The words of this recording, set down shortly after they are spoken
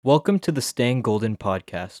Welcome to the Staying Golden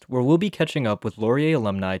podcast, where we'll be catching up with Laurier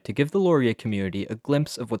alumni to give the Laurier community a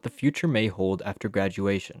glimpse of what the future may hold after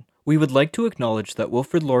graduation. We would like to acknowledge that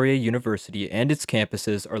Wilfrid Laurier University and its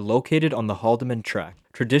campuses are located on the Haldimand Tract,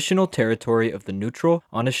 traditional territory of the Neutral,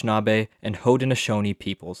 Anishinaabe, and Haudenosaunee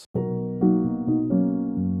peoples.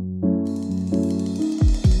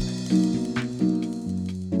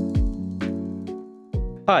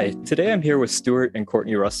 Hi, today I'm here with Stewart and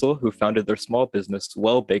Courtney Russell, who founded their small business,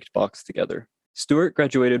 Well Baked Box, together. Stewart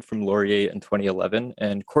graduated from Laurier in 2011,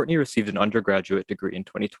 and Courtney received an undergraduate degree in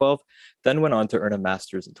 2012, then went on to earn a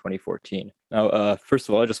master's in 2014. Now, first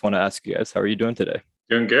of all, I just want to ask you guys, how are you doing today?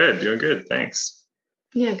 Doing good. Thanks.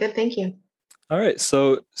 Yeah, good. Thank you. All right,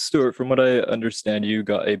 so Stuart, from what I understand, you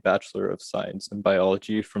got a Bachelor of Science in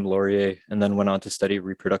Biology from Laurier and then went on to study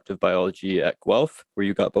reproductive biology at Guelph, where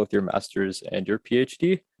you got both your master's and your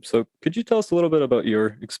PhD. So could you tell us a little bit about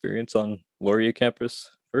your experience on Laurier campus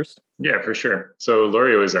first? Yeah, for sure. So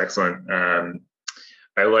Laurier was excellent.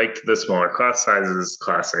 I liked the smaller class sizes.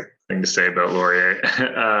 Classic thing to say about Laurier.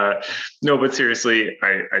 No, but seriously,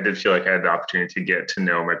 I did feel like I had the opportunity to get to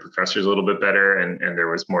know my professors a little bit better, and there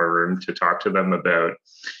was more room to talk to them about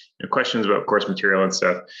questions about course material and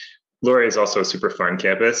stuff. Laurier is also a super fun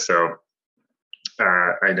campus, so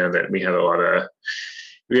I know that we had a lot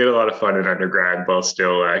of fun in undergrad while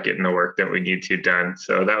still getting the work that we need to done.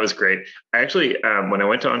 So that was great. I actually, when I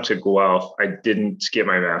went on to Guelph, I didn't get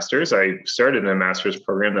my master's. I started a master's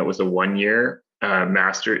program that was a 1-year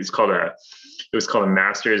master. It was called a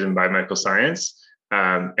master's in biomedical science.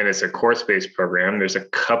 And it's a course-based program. There's a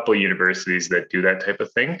couple universities that do that type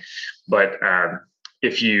of thing. But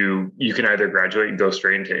if you can either graduate and go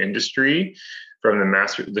straight into industry from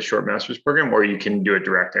the short master's program, or you can do a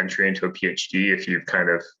direct entry into a PhD if you've kind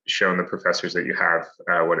of shown the professors that you have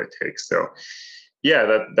what it takes. So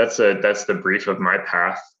yeah, that's the brief of my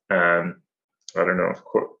path. I don't know.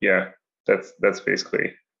 Yeah, that's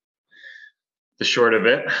basically the short of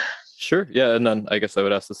it. Sure. Yeah. And then I guess I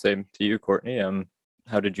would ask the same to you, Courtney.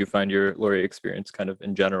 How did you find your Laurier experience kind of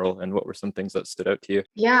in general, and what were some things that stood out to you?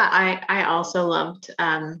 Yeah, I also loved,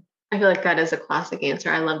 I feel like that is a classic answer.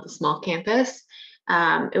 I love the small campus.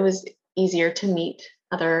 It was easier to meet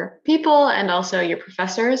other people and also your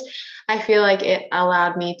professors. I feel like it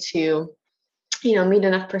allowed me to, meet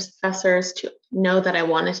enough professors to know that I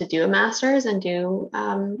wanted to do a master's and do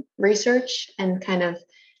research and kind of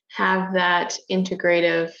have that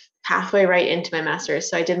integrative pathway right into my master's.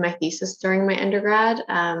 So I did my thesis during my undergrad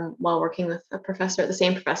while working with the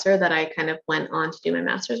same professor that I kind of went on to do my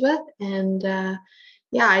master's with. And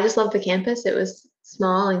I just loved the campus. It was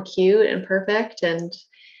small and cute and perfect. And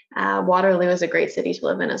Waterloo is a great city to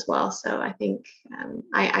live in as well. So I think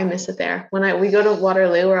I miss it there. When we go to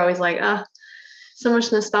Waterloo, we're always like, oh, so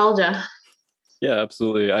much nostalgia. Yeah,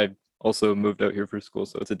 absolutely. I also moved out here for school,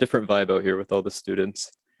 so it's a different vibe out here with all the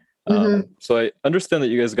students. So I understand that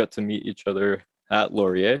you guys got to meet each other at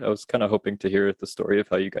Laurier. I was kind of hoping to hear the story of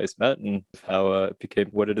how you guys met and how it became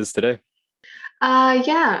what it is today.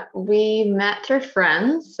 We met through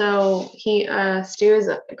friends. So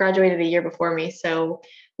Stu graduated a year before me. So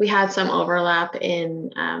we had some overlap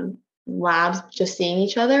in labs, just seeing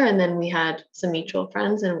each other. And then we had some mutual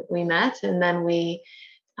friends and we met. And then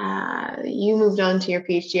you moved on to your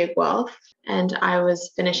PhD at Guelph and I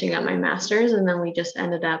was finishing up my master's, and then we just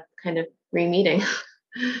ended up kind of re-meeting,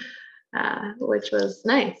 which was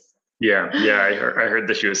nice. Yeah. I heard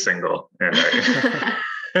that she was single, and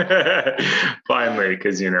finally,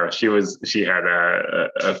 because she had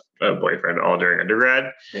a boyfriend all during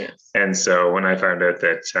undergrad. Yes. And so when I found out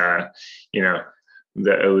that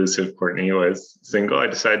the elusive Courtney was single, I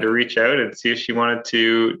decided to reach out and see if she wanted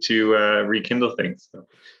to rekindle things. So,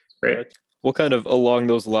 great. Well, kind of along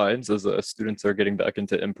those lines, as students are getting back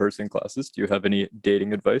into in-person classes, do you have any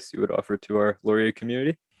dating advice you would offer to our Laurier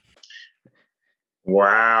community?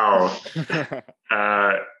 Wow.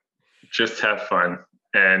 Just have fun.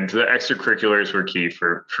 And the extracurriculars were key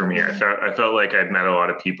for me. I felt like I'd met a lot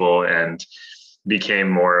of people and became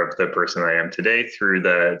more of the person I am today through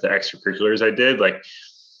the extracurriculars I did. Like,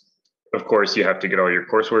 of course, you have to get all your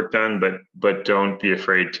coursework done, but don't be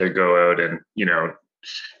afraid to go out and,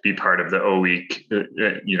 be part of the O-week,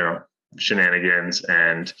 shenanigans,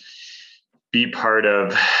 and be part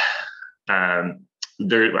of, I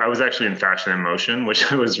was actually in Fashion and Motion, which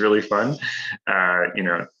was really fun,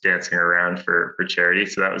 dancing around for charity.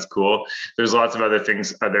 So that was cool. There's lots of other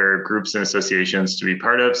things, other groups and associations to be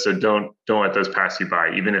part of. So don't let those pass you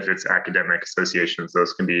by. Even if it's academic associations,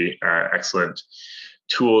 those can be excellent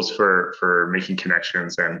tools for making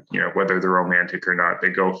connections. And, whether they're romantic or not, they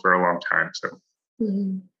go for a long time. So.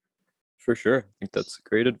 Mm-hmm. For sure. I think that's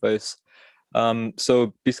great advice.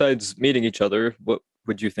 So besides meeting each other, what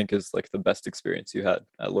would you think is like the best experience you had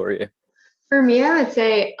at Laurier? For me, I would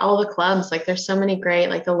say all the clubs. Like, there's so many great,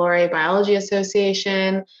 like the Laurier Biology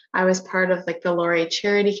Association. I was part of like the Laurier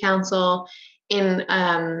Charity Council. In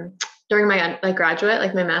during my like graduate,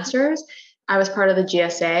 like my master's, I was part of the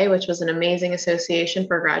GSA, which was an amazing association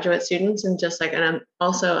for graduate students, and just like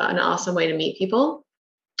also an awesome way to meet people.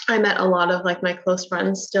 I met a lot of like my close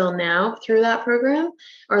friends still now through that program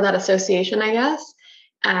or that association, I guess.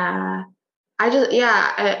 Uh, I just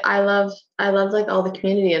yeah, I love like all the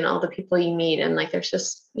community and all the people you meet, and like there's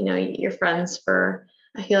just your friends for.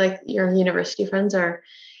 I feel like your university friends are.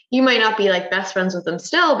 You might not be like best friends with them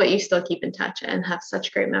still, but you still keep in touch and have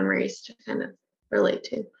such great memories to kind of relate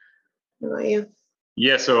to. What about you?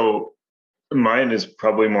 Yeah, so mine is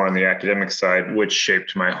probably more on the academic side, which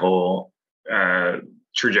shaped my whole uh,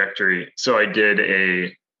 trajectory. So I did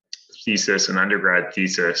a thesis, an undergrad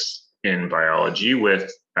thesis in biology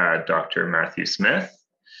with Dr. Matthew Smith.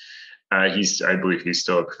 I believe he's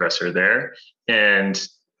still a professor there. And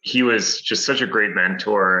he was just such a great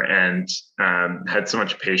mentor and had so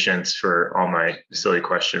much patience for all my silly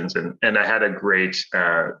questions. And I had a great,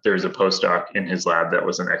 there was a postdoc in his lab that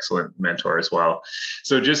was an excellent mentor as well.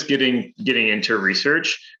 So just getting into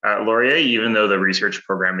research at Laurier, even though the research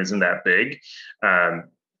program isn't that big,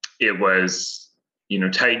 it was,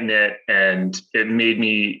 tight knit, and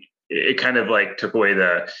it kind of like took away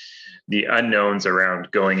the unknowns around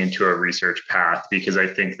going into a research path, because I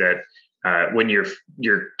think that when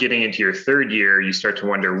you're getting into your third year, you start to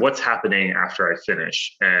wonder what's happening after I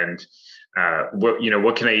finish, and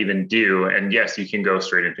what can I even do? And yes, you can go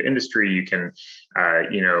straight into industry. You can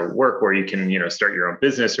work, or you can start your own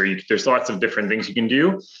business, or there's lots of different things you can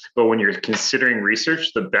do. But when you're considering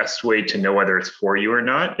research, the best way to know whether it's for you or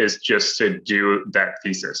not is just to do that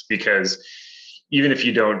thesis, because even if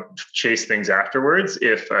you don't chase things afterwards,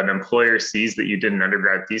 if an employer sees that you did an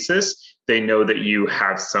undergrad thesis, they know that you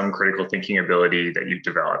have some critical thinking ability that you've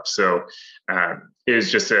developed. So it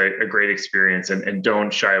was just a great experience, and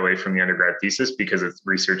don't shy away from the undergrad thesis, because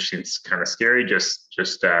research seems kind of scary. Just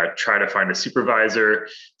try to find a supervisor.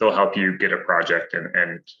 They'll help you get a project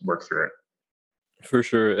and work through it. For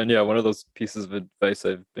sure. And yeah, one of those pieces of advice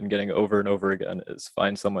I've been getting over and over again is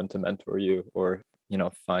find someone to mentor you, or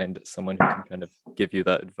find someone who can kind of give you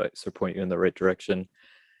that advice or point you in the right direction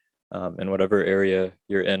in whatever area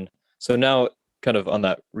you're in. So now, kind of on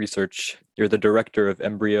that research, you're the director of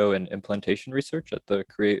embryo and implantation research at the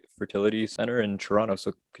Create Fertility Center in Toronto.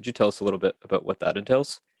 So could you tell us a little bit about what that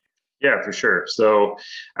entails? Yeah, for sure. So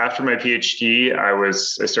after my PhD,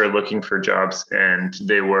 I started looking for jobs, and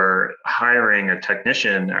they were hiring a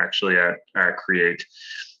technician actually at Create.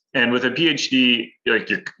 And with a PhD, like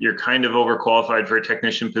you're kind of overqualified for a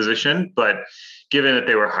technician position, but given that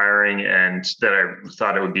they were hiring and that I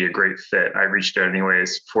thought it would be a great fit, I reached out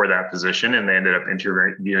anyways for that position, and they ended up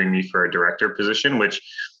interviewing me for a director position, which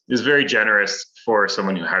is very generous for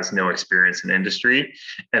someone who has no experience in industry.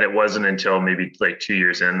 And it wasn't until maybe like 2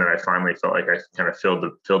 years in that I finally felt like I kind of filled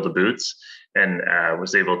the boots, and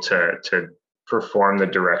was able to perform the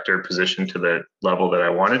director position to the level that I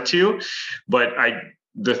wanted to. But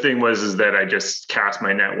the thing was that I just cast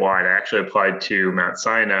my net wide. I actually applied to Mount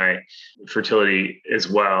Sinai Fertility as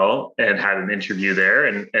well, and had an interview there.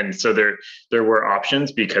 And so there were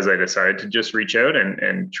options, because I decided to just reach out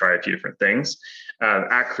and try a few different things.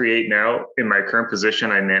 At Create now, in my current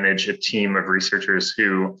position, I manage a team of researchers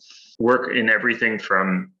who work in everything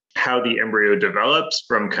from how the embryo develops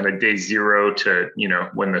from kind of day 0 to,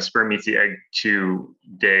 when the sperm meets the egg, to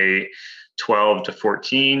day 12 to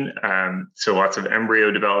 14. So lots of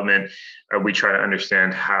embryo development. We try to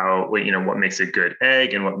understand what makes a good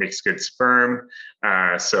egg and what makes good sperm.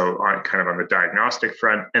 So kind of on the diagnostic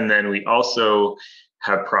front. And then we also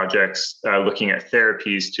have projects looking at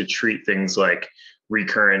therapies to treat things like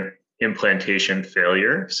recurrent implantation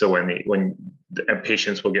failure. So when the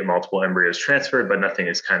patients will get multiple embryos transferred, but nothing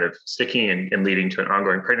is kind of sticking and leading to an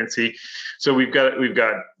ongoing pregnancy. So we've got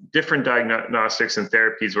different diagnostics and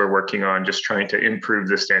therapies we're working on, just trying to improve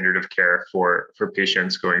the standard of care for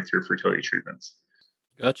patients going through fertility treatments.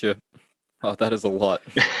 Gotcha. Oh, that is a lot.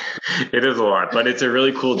 It is a lot, but it's a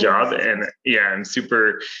really cool job. And yeah, I'm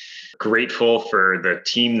super grateful for the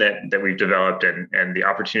team that we've developed, and the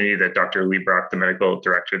opportunity that Dr. Lee Brock, the medical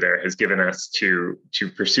director there, has given us to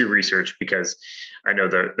pursue research, because I know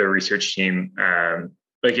the research team,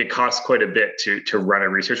 like it costs quite a bit to run a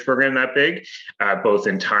research program that big, both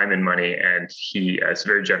in time and money. And he is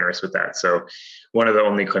very generous with that. So one of the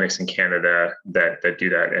only clinics in Canada that do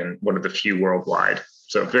that, and one of the few worldwide.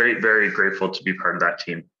 So very, very grateful to be part of that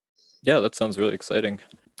team. Yeah, that sounds really exciting.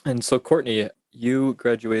 And so, Courtney, you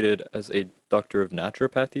graduated as a Doctor of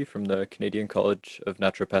Naturopathy from the Canadian College of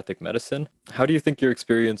Naturopathic Medicine. How do you think your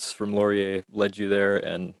experience from Laurier led you there,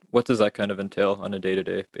 and what does that kind of entail on a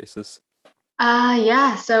day-to-day basis?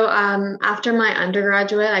 Yeah. So after my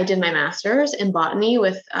undergraduate, I did my master's in botany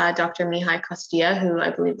with Dr. Mihai Costia, who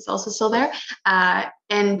I believe is also still there.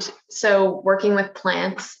 And so working with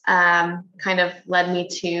plants kind of led me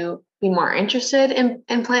to be more interested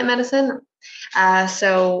in plant medicine.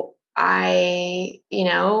 So I,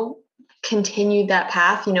 continued that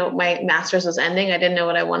path. My master's was ending. I didn't know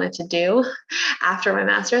what I wanted to do after my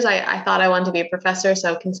master's. I thought I wanted to be a professor,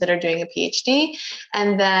 so considered doing a PhD.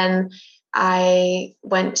 And then I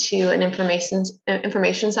went to an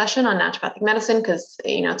information session on naturopathic medicine because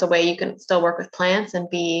it's a way you can still work with plants and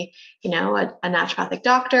be a naturopathic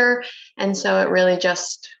doctor. And so it really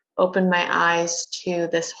just opened my eyes to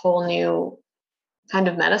this whole new kind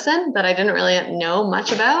of medicine that I didn't really know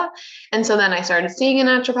much about. And so then I started seeing a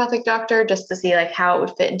naturopathic doctor just to see like how it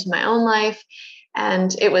would fit into my own life.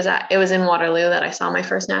 And it was in Waterloo that I saw my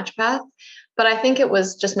first naturopath. But I think it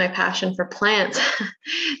was just my passion for plants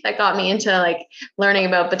that got me into like learning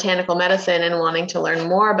about botanical medicine and wanting to learn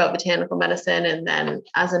more about botanical medicine. And then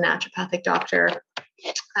as a naturopathic doctor,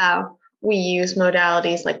 we use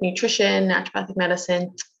modalities like nutrition, naturopathic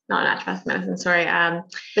medicine, not naturopathic medicine, sorry,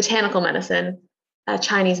 botanical medicine,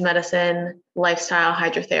 Chinese medicine, lifestyle,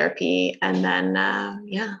 hydrotherapy. And then,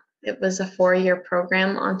 it was a 4-year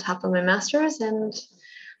program on top of my master's, and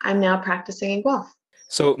I'm now practicing in Guelph.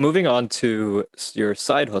 So, moving on to your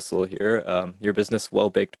side hustle here, your business, Well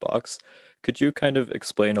Baked Box, could you kind of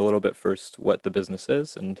explain a little bit first what the business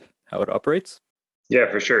is and how it operates?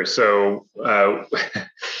 Yeah, for sure. So,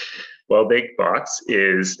 Well Baked Box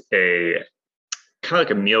is a kind of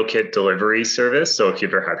like a meal kit delivery service. So if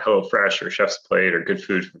you've ever had HelloFresh or Chef's Plate or Good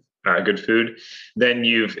Food, then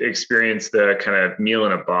you've experienced the kind of meal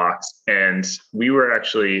in a box. And we were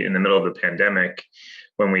actually in the middle of the pandemic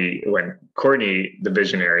when Courtney, the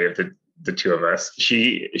visionary of the two of us,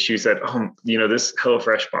 she said, "Oh, this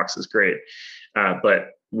HelloFresh box is great,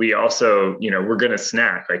 but we also, we're going to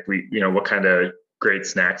snack. Like what kind of great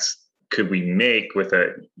snacks could we make with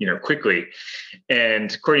it, quickly?"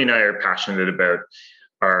 And Courtney and I are passionate about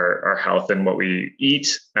our health and what we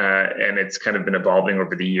eat. And it's kind of been evolving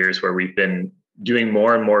over the years where we've been doing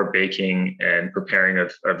more and more baking and preparing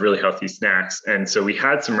of really healthy snacks. And so we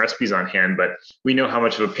had some recipes on hand, but we know how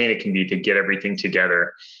much of a pain it can be to get everything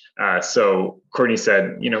together. So Courtney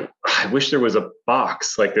said, I wish there was a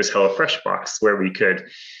box like this HelloFresh box where we could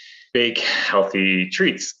bake healthy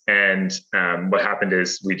treats. And what happened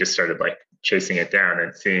is we just started like chasing it down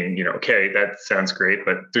and seeing, okay, that sounds great,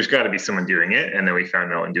 but there's got to be someone doing it. And then we found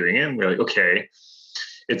no one doing it. And we're like, okay,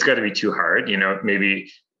 it's got to be too hard. Maybe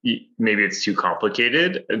it's too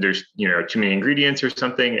complicated. There's, too many ingredients or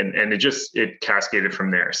something. And it cascaded from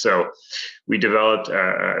there. So we developed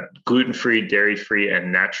a gluten-free, dairy-free,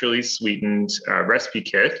 and naturally sweetened recipe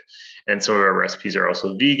kit. And some of our recipes are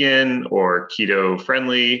also vegan or keto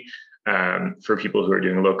friendly for people who are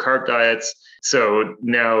doing low carb diets. So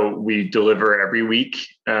now we deliver every week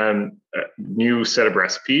a new set of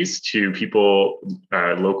recipes to people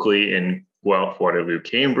locally in Guelph, Waterloo,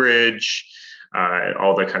 Cambridge,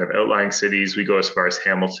 all the kind of outlying cities. We go as far as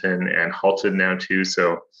Hamilton and Halton now too.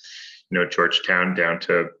 So, Georgetown down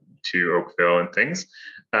to Oakville and things.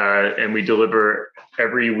 And we deliver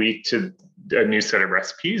every week to a new set of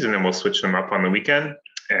recipes, and then we'll switch them up on the weekend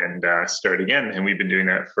and start again. And we've been doing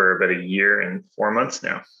that for about a year and 4 months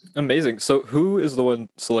now. Amazing. So, who is the one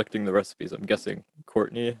selecting the recipes? I'm guessing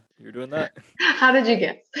Courtney, you're doing that? How did you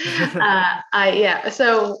guess? Yeah.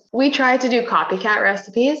 So we try to do copycat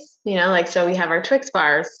recipes. So we have our Twix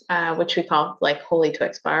bars, which we call like Holy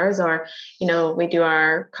Twix bars, or, we do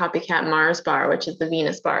our copycat Mars bar, which is the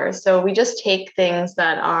Venus bars. So we just take things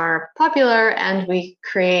that are popular and we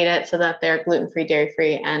create it so that they're gluten-free,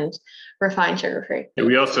 dairy-free, and refined sugar-free.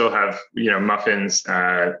 We also have, muffins.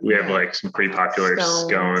 We have like some pretty popular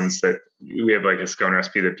scones that we have like a scone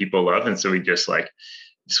recipe that people love. And so we just like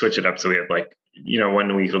switch it up. So we have like,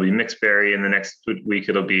 1 week it'll be mixed berry, and the next week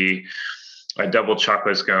it'll be a double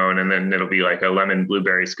chocolate scone, and then it'll be like a lemon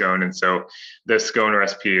blueberry scone. And so the scone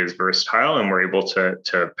recipe is versatile, and we're able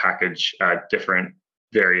to package different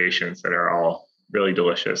variations that are all really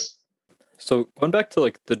delicious. So going back to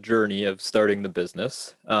like the journey of starting the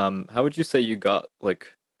business, how would you say you got like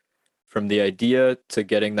from the idea to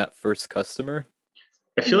getting that first customer?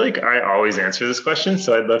 I feel like I always answer this question,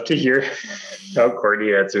 so I'd love to hear how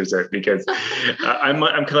Courtney answers it, because I'm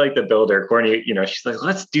kind of like the builder. Courtney, she's like,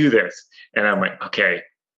 let's do this. And I'm like, okay,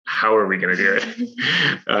 how are we going to do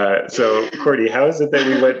it? So Courtney, how is it that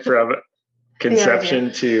we went from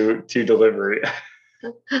conception to delivery?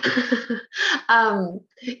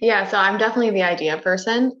 Yeah, so I'm definitely the idea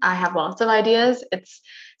person. I have lots of ideas. It's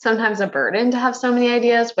sometimes a burden to have so many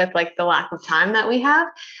ideas with like the lack of time that we have.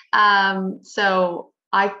 So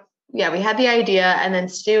yeah, we had the idea, and then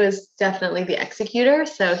Stu is definitely the executor.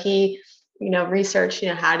 So he, researched,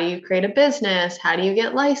 how do you create a business? How do you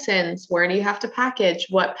get licensed? Where do you have to package?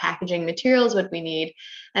 What packaging materials would we need?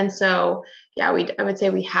 And so, yeah, I would say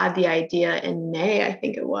we had the idea in May, I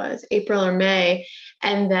think it was April or May.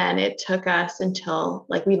 And then it took us until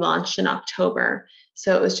like we launched in October.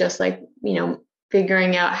 So it was just like,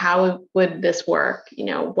 figuring out how would this work,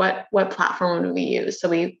 what platform would we use. So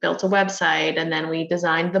we built a website, and then we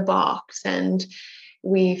designed the box, and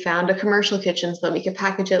we found a commercial kitchen so that we could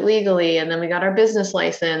package it legally. And then we got our business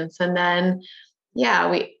license. And then,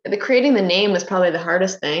 yeah, creating the name was probably the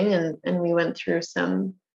hardest thing. And we went through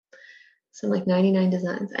some like 99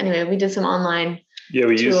 designs. Anyway, we did some online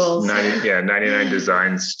we tools. used 99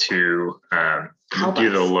 designs to do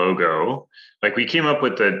the logo. Like we came up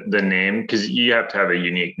with the name because you have to have a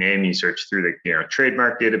unique name. You search through the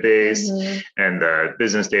trademark database and the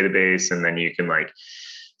business database, and then you can like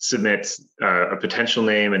submit a potential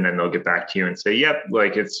name, and then they'll get back to you and say, yep,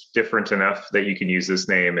 like it's different enough that you can use this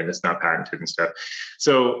name and it's not patented and stuff.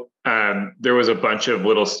 So there was a bunch of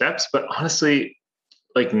little steps, but honestly,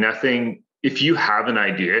 like nothing, if you have an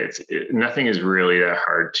idea, nothing is really that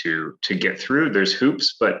hard to get through. There's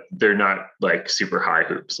hoops, but they're not like super high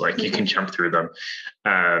hoops. Like you can jump through them.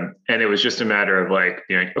 And it was just a matter of like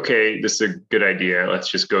being like, okay, this is a good idea. Let's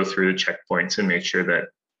just go through the checkpoints and make sure that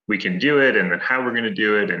we can do it, and then how we're going to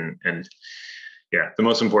do it. And yeah, the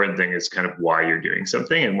most important thing is kind of why you're doing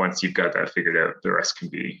something. And once you've got that figured out, the rest can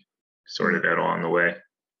be sorted out along the way.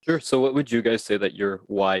 Sure. So what would you guys say that your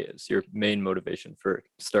why is, your main motivation for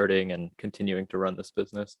starting and continuing to run this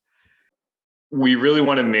business? We really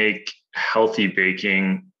want to make healthy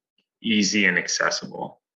baking easy and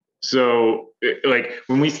accessible. So like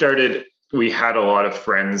when we started, we had a lot of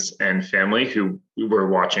friends and family who were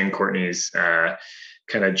watching Courtney's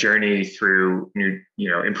kind of journey through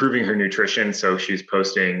improving her nutrition. So she's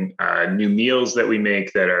posting new meals that we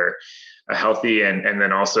make that are healthy, and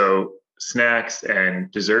then also snacks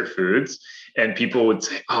and dessert foods. And people would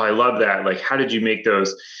say, oh, I love that. Like, how did you make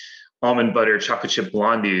those almond butter chocolate chip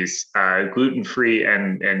blondies, gluten-free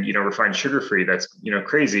and refined sugar-free? That's,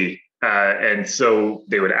 crazy. And so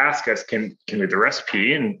they would ask us, can we have the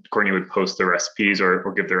recipe? And Courtney would post the recipes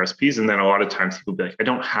or give the recipes. And then a lot of times people would be like, I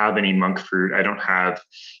don't have any monk fruit. I don't have,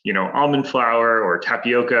 almond flour or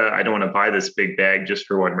tapioca. I don't want to buy this big bag just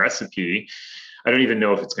for one recipe. I don't even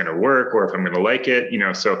know if it's going to work or if I'm going to like it,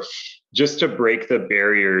 so just to break the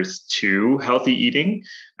barriers to healthy eating,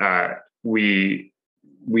 we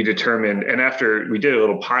determined, and after we did a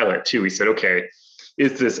little pilot too, we said, okay,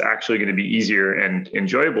 is this actually going to be easier and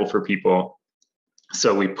enjoyable for people?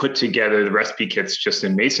 So we put together the recipe kits just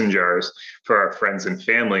in mason jars for our friends and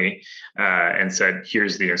family, and said,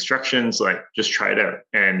 here's the instructions, like just try it out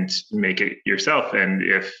and make it yourself. And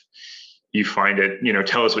if you find it,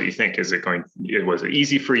 tell us what you think. Was it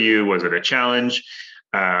easy for you? Was it a challenge?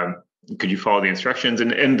 Could you follow the instructions?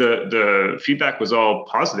 And the feedback was all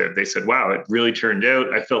positive. They said, wow, it really turned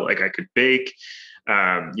out. I felt like I could bake.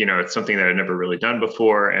 It's something that I'd never really done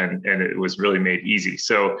before, and it was really made easy.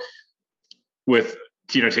 So with,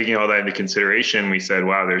 taking all that into consideration, we said,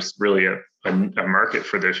 wow, there's really a market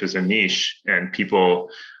for this as a niche, and people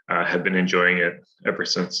have been enjoying it ever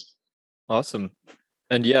since. Awesome.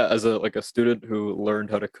 And yeah, as a student who learned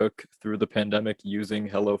how to cook through the pandemic using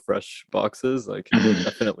HelloFresh boxes, I can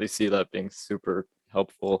definitely see that being super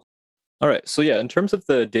helpful. All right. So yeah, in terms of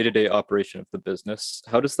the day-to-day operation of the business,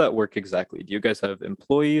 how does that work exactly? Do you guys have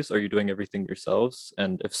employees? Are you doing everything yourselves?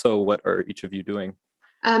 And if so, what are each of you doing?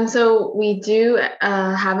 So we do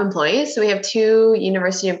have employees. So we have 2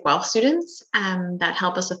 University of Guelph students that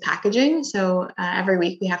help us with packaging. So every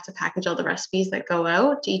week we have to package all the recipes that go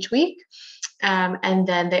out each week. And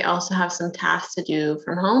then they also have some tasks to do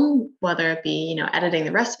from home, whether it be, editing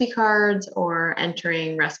the recipe cards or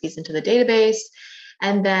entering recipes into the database.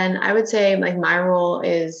 And then I would say like my role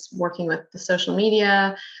is working with the social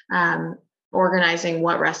media, organizing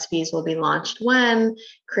what recipes will be launched when,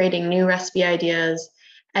 creating new recipe ideas.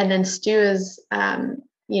 And then Stu is,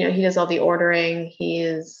 he does all the ordering. He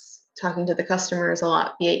is talking to the customers a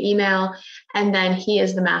lot via email. And then he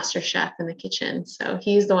is the master chef in the kitchen. So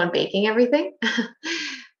he's the one baking everything.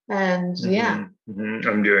 And yeah.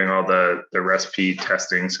 I'm doing all the recipe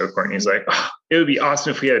testing. So Courtney's like, oh, it would be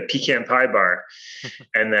awesome if we had a pecan pie bar.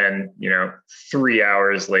 And then, 3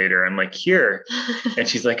 hours later, I'm like, here. And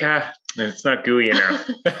she's like, it's not gooey enough.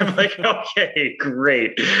 I'm like, okay,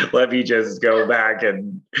 great. Let me just go back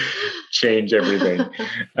and change everything.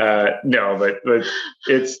 No, but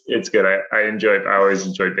it's good. I always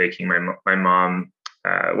enjoyed baking. My mom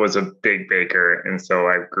was a big baker. And so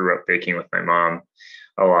I grew up baking with my mom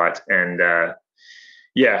a lot. And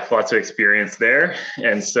lots of experience there.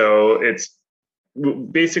 And so it's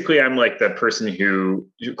basically, I'm like the person who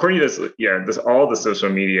Courtney does, does all the social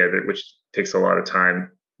media, which takes a lot of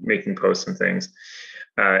time making posts and things.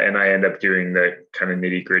 And I end up doing the kind of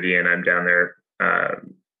nitty gritty, and I'm down there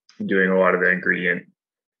doing a lot of the ingredient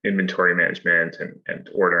inventory management and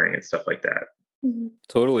ordering and stuff like that.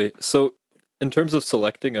 Totally. So in terms of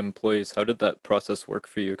selecting employees, how did that process work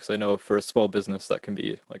for you? Because I know for a small business, that can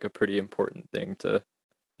be like a pretty important thing to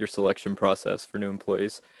your selection process for new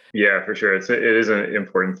employees. Yeah, for sure. It is an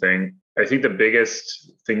important thing. I think the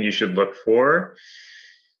biggest thing you should look for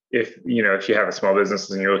if you have a small business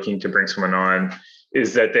and you're looking to bring someone on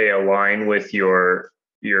is that they align with your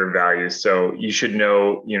values. So you should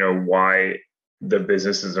know, why the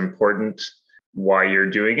business is important, why you're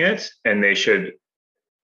doing it, and they should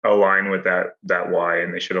align with that why,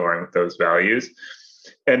 and they should align with those values.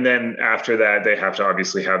 And then after that, they have to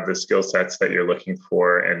obviously have the skill sets that you're looking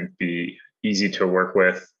for and be easy to work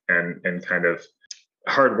with, and kind of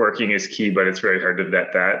hardworking is key, but it's very hard to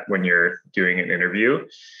vet that when you're doing an interview.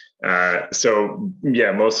 So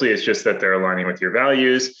mostly it's just that they're aligning with your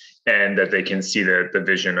values and that they can see the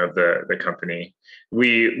vision of the company.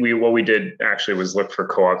 What we did actually was look for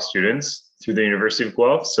co-op students through the University of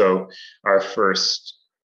Guelph. So our first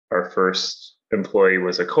employee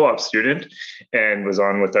was a co-op student and was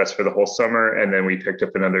on with us for the whole summer. And then we picked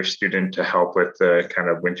up another student to help with the kind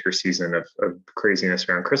of winter season of craziness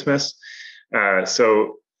around Christmas.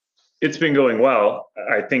 So it's been going well.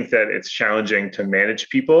 I think that it's challenging to manage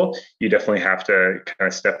people. You definitely have to kind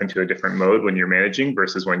of step into a different mode when you're managing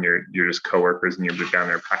versus when you're just coworkers and you're down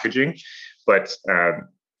there packaging. But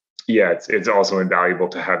it's also invaluable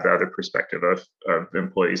to have the other perspective of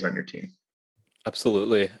employees on your team.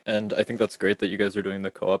 Absolutely. And I think that's great that you guys are doing the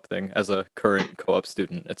co-op thing. As a current co-op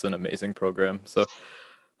student, it's an amazing program. So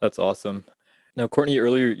that's awesome. Now, Courtney,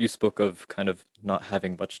 earlier you spoke of kind of not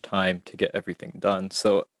having much time to get everything done.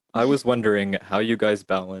 So I was wondering how you guys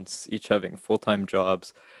balance each having full-time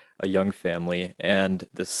jobs, a young family, and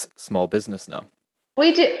this small business now.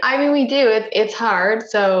 We do. I mean, we do. It's hard.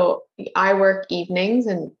 So I work evenings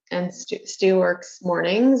and Stu works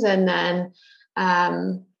mornings. And then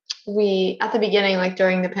we, at the beginning, like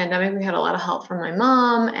during the pandemic, we had a lot of help from my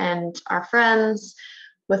mom and our friends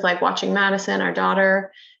with like watching Madison, our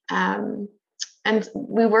daughter. And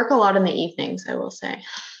we work a lot in the evenings, I will say.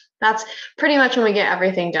 That's pretty much when we get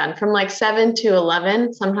everything done, from like 7 to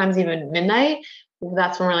 11, sometimes even midnight.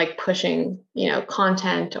 That's when we're like pushing,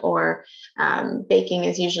 content, or baking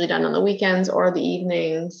is usually done on the weekends or the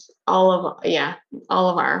evenings. All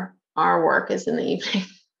of our work is in the evening.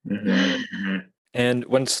 Mm-hmm. And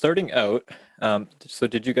when starting out, so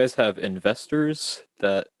did you guys have investors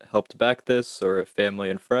that helped back this, or family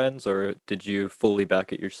and friends, or did you fully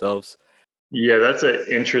back it yourselves? Yeah, that's an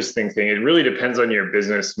interesting thing. It really depends on your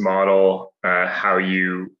business model, how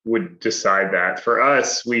you would decide that. For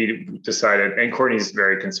us, we decided, and Courtney's a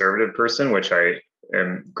very conservative person, which I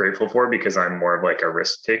am grateful for because I'm more of like a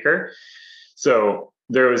risk taker. So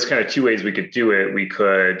there was kind of two ways we could do it. We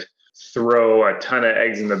could throw a ton of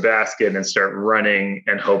eggs in the basket and start running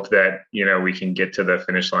and hope that, we can get to the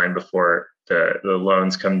finish line before the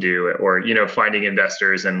loans come due, or, finding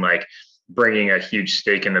investors and like bringing a huge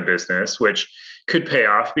stake in the business, which could pay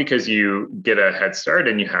off because you get a head start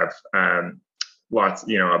and you have lots,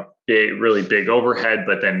 a really big overhead,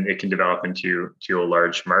 but then it can develop into a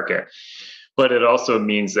large market. But it also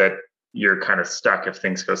means that you're kind of stuck if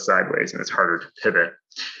things go sideways and it's harder to pivot.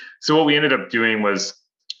 So what we ended up doing was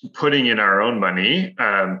putting in our own money,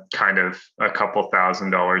 kind of a couple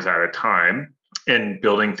 $1,000s at a time, and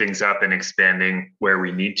building things up and expanding where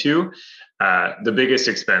we need to. The biggest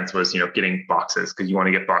expense was, getting boxes, because you want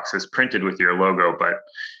to get boxes printed with your logo, but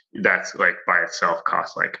that's like by itself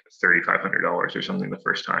costs like $3,500 or something the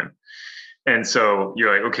first time. And so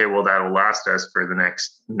you're like, okay, well, that'll last us for the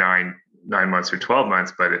next nine months or 12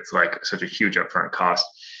 months, but it's like such a huge upfront cost.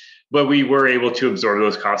 But we were able to absorb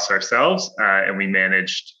those costs ourselves, and we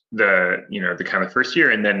managed the kind of first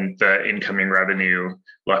year, and then the incoming revenue,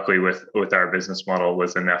 luckily with our business model,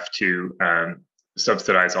 was enough to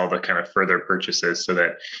subsidize all the kind of further purchases so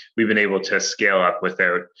that we've been able to scale up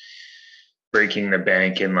without breaking the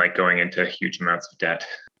bank and like going into huge amounts of debt.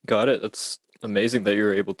 Got it. That's amazing that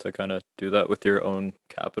you're able to kind of do that with your own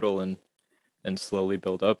capital and slowly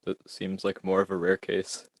build up. It seems like more of a rare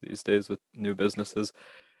case these days with new businesses.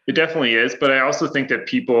 It definitely is, but I also think that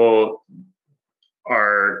people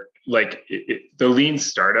are like the lean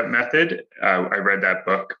startup method. I read that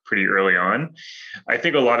book pretty early on. I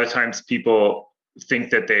think a lot of times people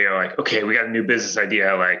think that they are like, okay, we got a new business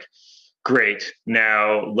idea. Like, great.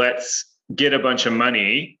 Now let's get a bunch of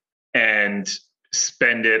money and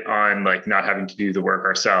spend it on like not having to do the work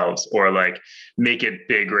ourselves or like make it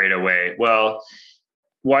big right away. Well,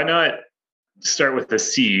 why not start with the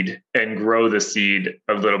seed and grow the seed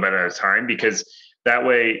a little bit at a time? Because that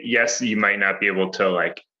way, yes, you might not be able to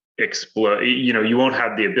like explode, you won't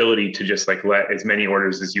have the ability to just like let as many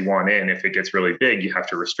orders as you want in. If it gets really big, you have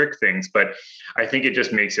to restrict things. But I think it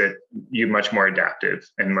just makes you much more adaptive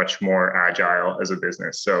and much more agile as a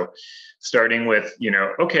business. So starting with,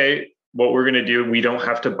 okay, what we're going to do, we don't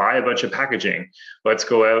have to buy a bunch of packaging. Let's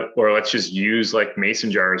go out or let's just use like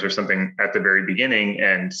mason jars or something at the very beginning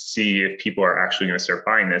and see if people are actually going to start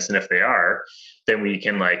buying this. And if they are, then we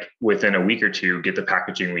can like within a week or two get the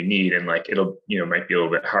packaging we need. And like it'll, might be a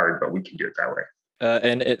little bit hard, but we can do it that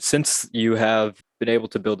way. Since you have been able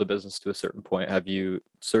to build a business to a certain point, have you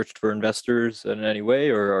searched for investors in any way,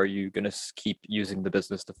 or are you going to keep using the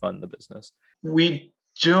business to fund the business? We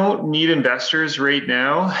don't need investors right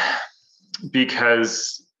now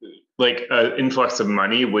because like an influx of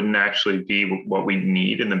money wouldn't actually be what we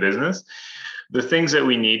need in the business. The things that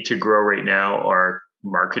we need to grow right now are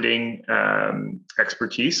marketing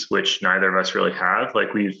expertise, which neither of us really have. Like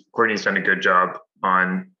Courtney's done a good job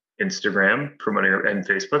on Instagram promoting and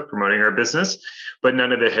Facebook promoting our business, but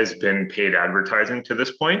none of it has been paid advertising to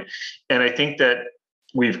this point. And I think that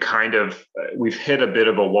we've hit a bit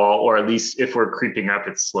of a wall, or at least if we're creeping up,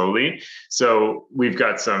 it's slowly. So we've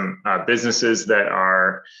got some businesses that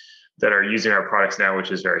are using our products now,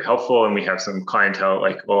 which is very helpful. And we have some clientele,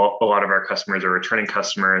 like a lot of our customers are returning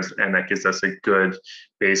customers, and that gives us a good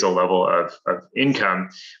basal level of income.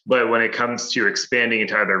 But when it comes to expanding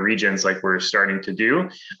into other regions, like we're starting to do,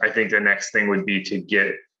 I think the next thing would be to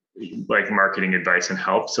get like marketing advice and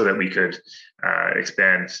help so that we could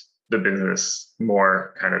expand the business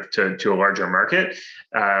more kind of to a larger market,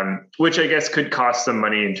 which I guess could cost some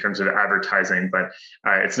money in terms of advertising, but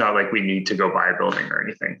it's not like we need to go buy a building or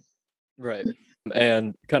anything. Right.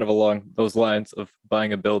 And kind of along those lines of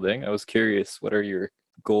buying a building, I was curious, what are your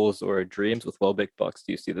goals or dreams with Well Baked Box?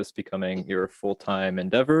 Do you see this becoming your full-time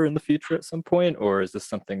endeavor in the future at some point, or is this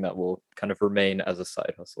something that will kind of remain as a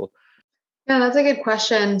side hustle? Yeah, that's a good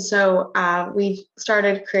question. So we've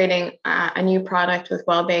started creating a new product with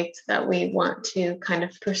Well Baked that we want to kind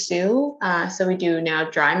of pursue. So we do now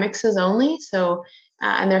dry mixes only. So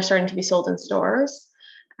and they're starting to be sold in stores.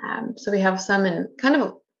 So we have some in kind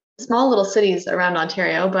of small little cities around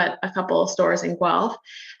Ontario, but a couple of stores in Guelph.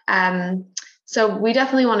 So we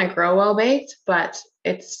definitely want to grow Well Baked, but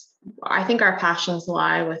I think our passions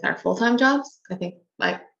lie with our full-time jobs. I think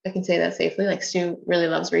I can say that safely. Like Stu really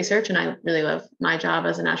loves research, and I really love my job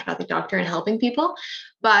as a naturopathic doctor and helping people.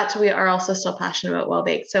 But we are also still passionate about Well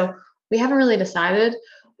Baked. So we haven't really decided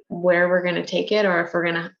where we're going to take it, or if we're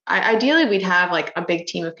going to. Ideally, we'd have like a big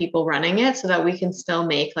team of people running it, so that we can still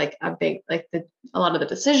make like a lot of the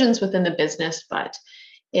decisions within the business, but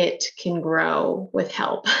it can grow with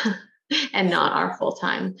help and not our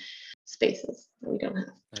full-time spaces that we don't have.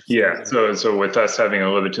 Yeah. So with us having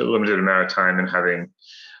a limited amount of time and having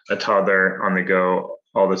a toddler on the go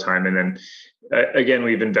all the time, and then again,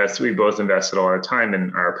 we both invested a lot of time,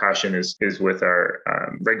 and our passion is with our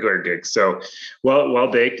regular gigs. So Well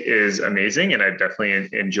Baked is amazing, and I've definitely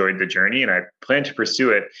enjoyed the journey, and I plan to pursue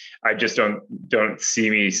it. I just don't see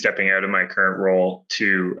me stepping out of my current role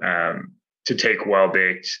to take Well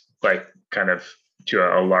Baked like kind of to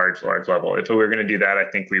a large level. If we were going to do that, I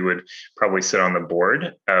think we would probably sit on the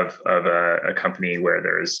board of a company where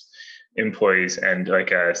there's employees and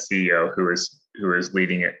like a CEO who is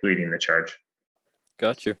leading the charge.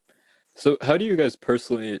 Got you. So how do you guys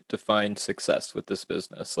personally define success with this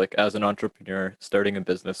business? Like as an entrepreneur starting a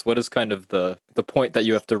business, what is kind of the point that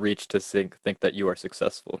you have to reach to think that you are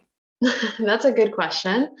successful? That's a good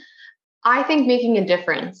question. I think making a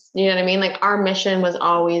difference. You know what I mean? Like our mission was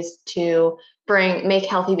always to make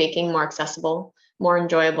healthy baking more accessible, more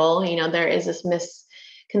enjoyable. There is this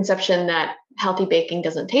misconception that healthy baking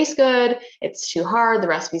doesn't taste good, it's too hard, the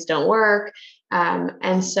recipes don't work.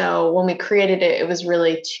 And so when we created it, it was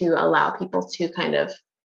really to allow people to kind of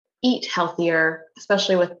eat healthier,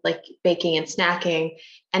 especially with like baking and snacking,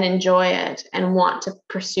 and enjoy it and want to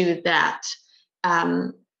pursue that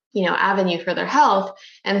avenue for their health.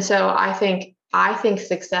 And so I think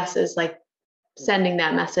success is like sending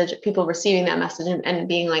that message, people receiving that message and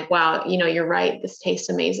being like, wow, you're right, this tastes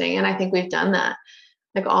amazing. And I think we've done that.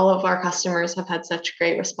 Like all of our customers have had such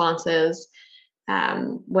great responses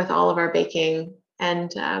with all of our baking.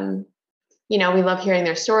 And we love hearing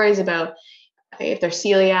their stories about if they're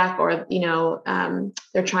celiac or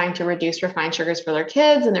they're trying to reduce refined sugars for their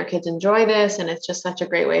kids, and their kids enjoy this, and it's just such a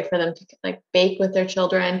great way for them to like bake with their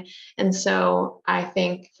children. And so I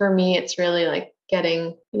think for me it's really like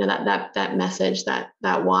getting that message, that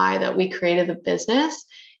why that we created the business.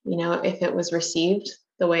 If it was received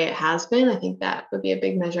the way it has been, I think that would be a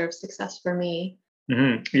big measure of success for me.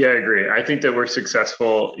 Mm-hmm. Yeah, I agree. I think that we're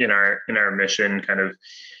successful in our mission kind of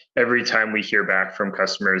every time we hear back from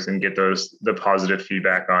customers and get the positive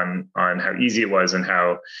feedback on how easy it was and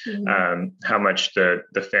how much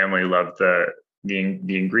the family loved the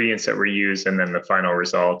ingredients that were used, and then the final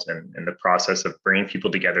result and the process of bringing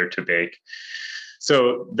people together to bake.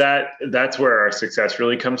 So that's where our success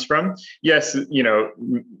really comes from. Yes,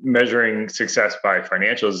 measuring success by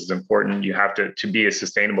financials is important. You have to be a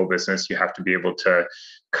sustainable business, you have to be able to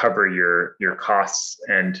cover your costs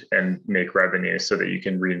and make revenue so that you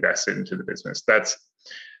can reinvest it into the business. That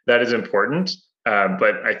is important.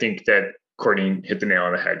 But I think that Courtney hit the nail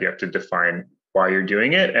on the head. You have to define why you're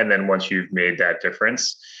doing it. And then once you've made that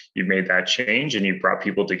difference, you've made that change and you've brought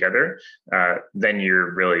people together, then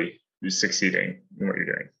you're really succeeding in what you're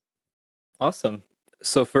doing. Awesome.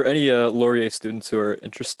 So for any Laurier students who are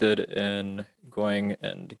interested in going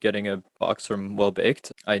and getting a box from Well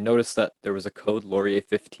Baked, I noticed that there was a code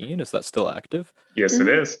Laurier15. Is that still active? Yes, it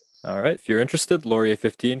is. All right. If you're interested,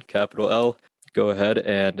 Laurier15, capital L, go ahead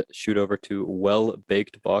and shoot over to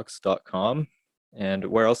wellbakedbox.com. And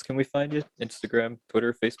where else can we find you? Instagram,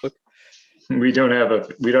 Twitter, Facebook? We don't have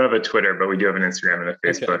a Twitter, but we do have an Instagram and a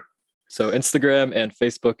Facebook. Okay. So Instagram and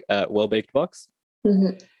Facebook at wellbakedbox.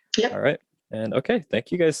 Mm-hmm. Yep. All right. And okay,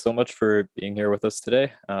 thank you guys so much for being here with us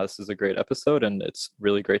today. This is a great episode, and it's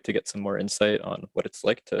really great to get some more insight on what it's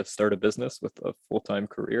like to start a business with a full-time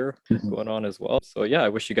career going on as well. So yeah, I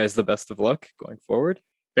wish you guys the best of luck going forward.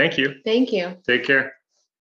 Thank you. Thank you. Take care.